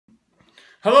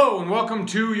Hello and welcome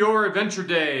to your adventure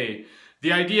day.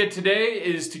 The idea today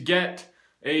is to get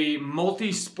a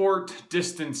multi-sport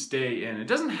distance day in. It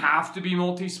doesn't have to be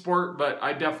multi-sport, but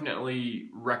I definitely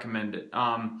recommend it.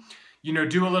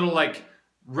 Do a little like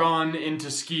run into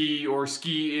ski or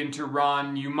ski into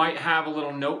run. You might have a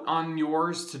little note on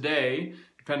yours today,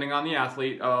 depending on the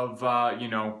athlete, of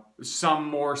some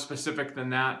more specific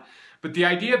than that. But the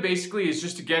idea basically is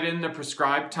just to get in the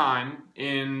prescribed time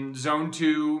in zone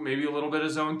 2, maybe a little bit of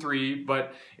zone 3,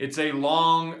 but it's a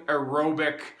long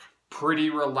aerobic, pretty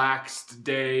relaxed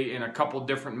day in a couple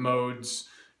different modes,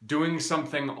 doing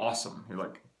something awesome. You're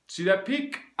like, see that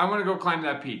peak? I'm gonna go climb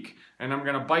that peak. And I'm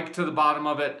gonna bike to the bottom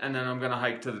of it, and then I'm gonna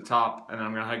hike to the top, and then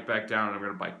I'm gonna hike back down, and I'm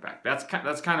gonna bike back. That's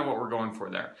kind of what we're going for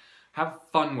there. Have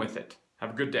fun with it. Have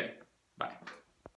a good day. Bye.